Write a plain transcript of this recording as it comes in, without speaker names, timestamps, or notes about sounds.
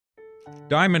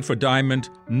Diamond for diamond,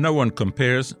 no one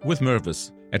compares with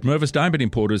Mervis. At Mervis Diamond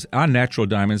Importers, our natural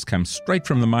diamonds come straight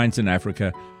from the mines in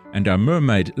Africa, and our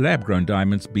mermaid lab-grown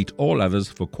diamonds beat all others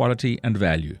for quality and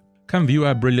value. Come view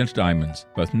our brilliant diamonds,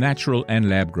 both natural and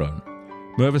lab-grown.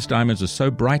 Mervis diamonds are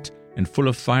so bright and full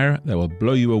of fire they will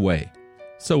blow you away.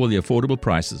 So will the affordable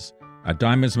prices. Our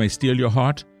diamonds may steal your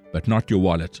heart, but not your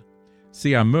wallet.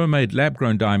 See our mermaid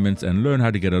lab-grown diamonds and learn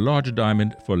how to get a larger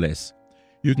diamond for less.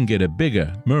 You can get a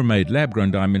bigger mermaid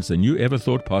lab-grown diamonds than you ever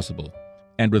thought possible.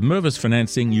 And with Mervis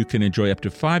financing, you can enjoy up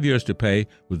to 5 years to pay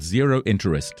with zero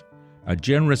interest. Our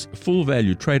generous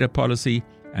full-value trader policy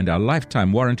and our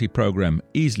lifetime warranty program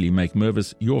easily make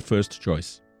Mervis your first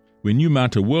choice. When you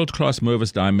mount a world-class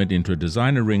Mervis diamond into a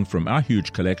designer ring from our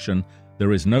huge collection,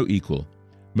 there is no equal.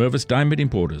 Mervis Diamond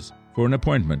Importers. For an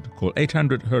appointment, call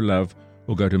 800-HER-LOVE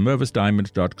or go to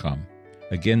mervisdiamond.com.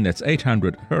 Again, that's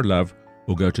 800-HER-LOVE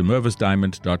or go to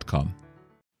mervisdiamond.com.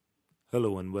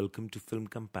 Hello and welcome to Film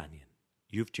Companion.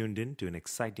 You've tuned in to an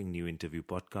exciting new interview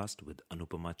podcast with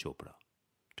Anupama Chopra.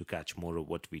 To catch more of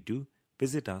what we do,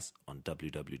 visit us on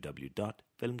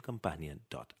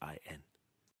www.filmcompanion.in.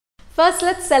 First,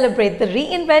 let's celebrate the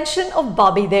reinvention of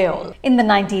Bobby Deol. In the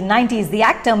 1990s, the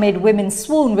actor made women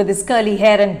swoon with his curly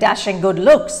hair and dashing good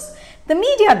looks. The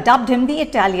media dubbed him the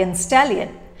Italian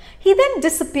Stallion. He then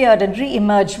disappeared and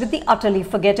re-emerged with the utterly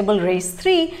forgettable Race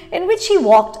 3, in which he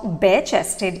walked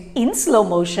bare-chested in slow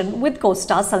motion with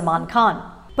co-star Salman Khan.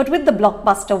 But with the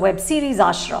blockbuster web series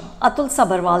Ashram, Atul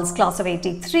Sabharwal's Class of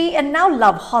 83 and now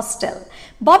Love Hostel,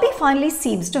 Bobby finally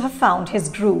seems to have found his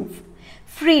groove.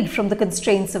 Freed from the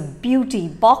constraints of beauty,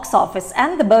 box office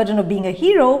and the burden of being a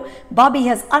hero, Bobby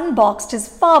has unboxed his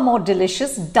far more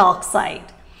delicious dark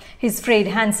side. His frayed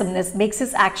handsomeness makes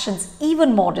his actions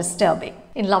even more disturbing.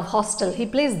 In Love Hostel, he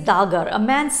plays Dagar, a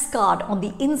man scarred on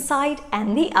the inside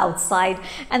and the outside,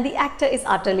 and the actor is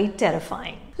utterly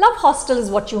terrifying. Love Hostel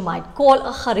is what you might call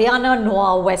a Haryana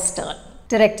Noir Western.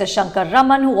 Director Shankar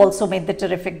Raman, who also made the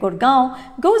terrific Gurgaon,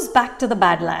 goes back to the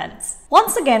Badlands.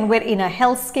 Once again, we're in a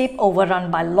hellscape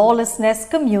overrun by lawlessness,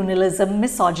 communalism,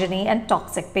 misogyny and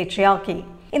toxic patriarchy.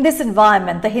 In this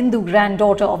environment, the Hindu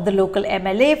granddaughter of the local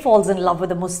MLA falls in love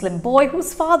with a Muslim boy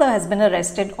whose father has been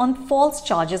arrested on false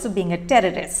charges of being a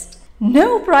terrorist.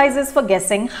 No prizes for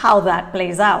guessing how that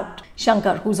plays out.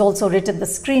 Shankar, who's also written the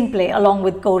screenplay along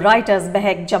with co-writers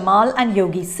Behek Jamal and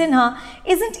Yogi Sinha,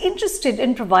 isn't interested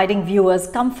in providing viewers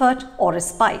comfort or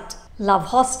respite. Love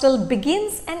Hostel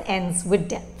begins and ends with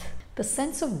death. The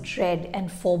sense of dread and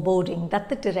foreboding that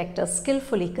the director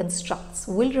skillfully constructs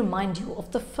will remind you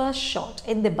of the first shot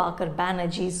in Dibakar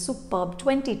Banerjee's superb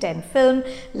 2010 film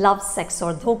Love, Sex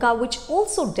or Dhoka, which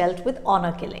also dealt with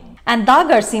honor killing. And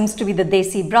Dagar seems to be the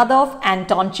Desi brother of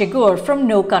Anton Chigurh from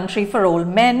No Country for Old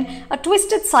Men, a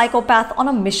twisted psychopath on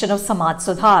a mission of Samaj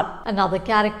Sudhar. Another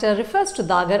character refers to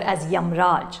Dagar as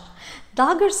Yamraj.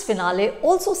 Dagar's finale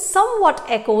also somewhat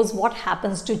echoes what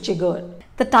happens to Chigurh.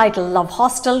 The title Love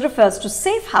Hostel refers to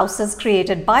safe houses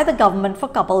created by the government for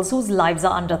couples whose lives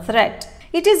are under threat.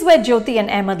 It is where Jyoti and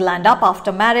Ahmed land up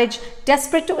after marriage,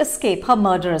 desperate to escape her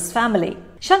murderous family.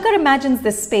 Shankar imagines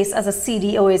this space as a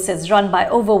seedy oasis run by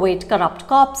overweight corrupt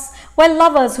cops, where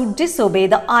lovers who disobey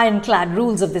the ironclad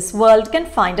rules of this world can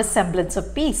find a semblance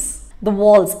of peace. The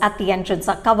walls at the entrance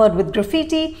are covered with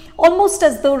graffiti, almost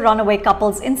as though runaway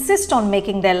couples insist on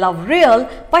making their love real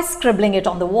by scribbling it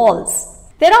on the walls.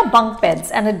 There are bunk beds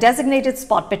and a designated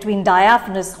spot between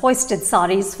diaphanous hoisted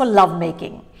saris for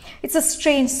lovemaking. It's a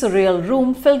strange, surreal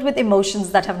room filled with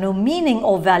emotions that have no meaning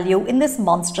or value in this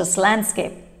monstrous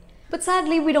landscape. But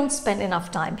sadly, we don't spend enough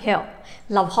time here.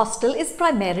 Love Hostel is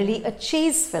primarily a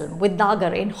chase film with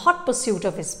Dagar in hot pursuit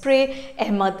of his prey,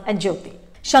 Ahmed and Jyoti.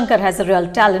 Shankar has a real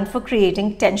talent for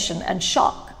creating tension and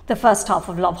shock. The first half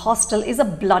of Love Hostel is a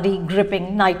bloody,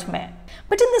 gripping nightmare.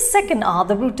 But in the second hour,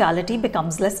 the brutality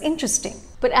becomes less interesting.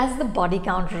 But as the body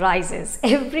count rises,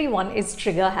 everyone is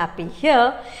trigger happy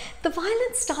here. The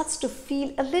violence starts to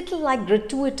feel a little like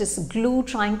gratuitous glue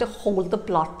trying to hold the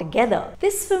plot together.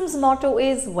 This film's motto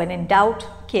is, when in doubt,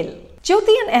 kill.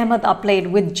 Jyoti and Ahmed are played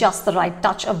with just the right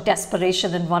touch of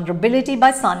desperation and vulnerability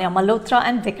by Sanya Malhotra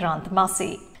and Vikrant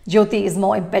Massey. Jyoti is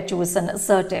more impetuous and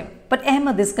assertive, but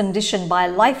Ahmed is conditioned by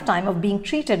a lifetime of being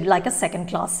treated like a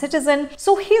second-class citizen,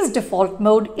 so his default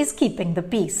mode is keeping the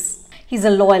peace. He's a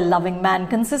loyal, loving man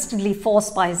consistently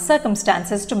forced by his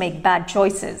circumstances to make bad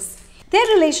choices. Their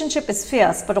relationship is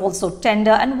fierce but also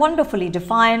tender and wonderfully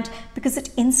defiant because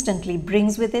it instantly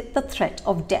brings with it the threat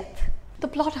of death. The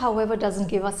plot, however, doesn't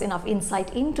give us enough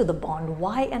insight into the bond.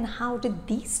 Why and how did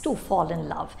these two fall in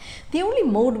love? The only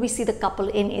mode we see the couple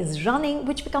in is running,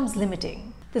 which becomes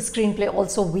limiting. The screenplay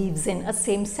also weaves in a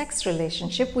same-sex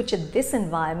relationship, which in this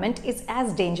environment is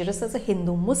as dangerous as a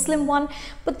Hindu-Muslim one,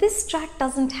 but this track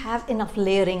doesn't have enough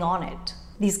layering on it.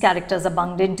 These characters are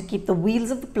bunged in to keep the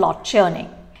wheels of the plot churning.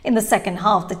 In the second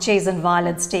half, the chase and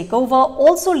violence take over,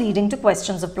 also leading to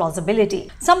questions of plausibility.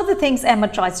 Some of the things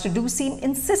Ahmed tries to do seem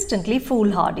insistently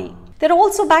foolhardy. There are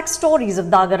also backstories of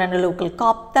Dagar and a local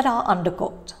cop that are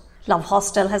undercooked. Love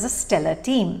Hostel has a stellar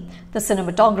team. The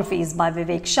cinematography is by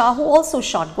Vivek Shah, who also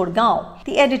shot Gurgaon.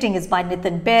 The editing is by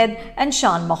Nitin Bed and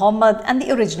Shan Mohammed, and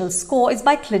the original score is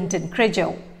by Clinton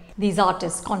Crejo. These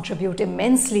artists contribute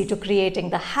immensely to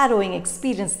creating the harrowing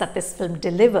experience that this film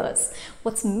delivers.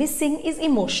 What's missing is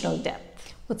emotional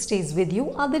depth. What stays with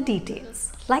you are the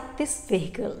details, like this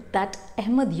vehicle that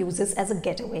Ahmed uses as a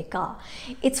getaway car.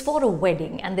 It's for a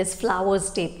wedding and there's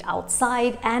flowers taped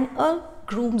outside and a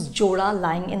groom's joda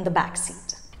lying in the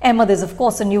backseat. Ahmed is of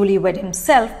course a newlywed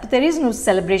himself, but there is no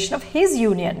celebration of his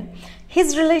union.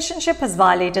 His relationship has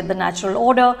violated the natural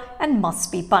order and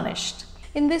must be punished.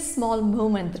 In this small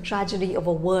moment, the tragedy of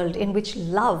a world in which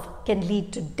love can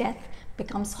lead to death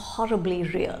becomes horribly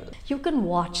real. You can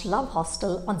watch Love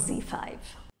Hostel on Z5.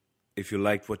 If you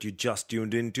liked what you just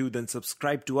tuned into, then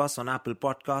subscribe to us on Apple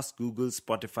Podcasts, Google,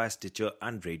 Spotify, Stitcher,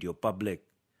 and Radio Public.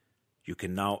 You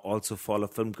can now also follow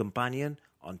Film Companion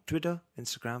on Twitter,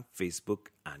 Instagram, Facebook,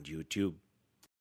 and YouTube.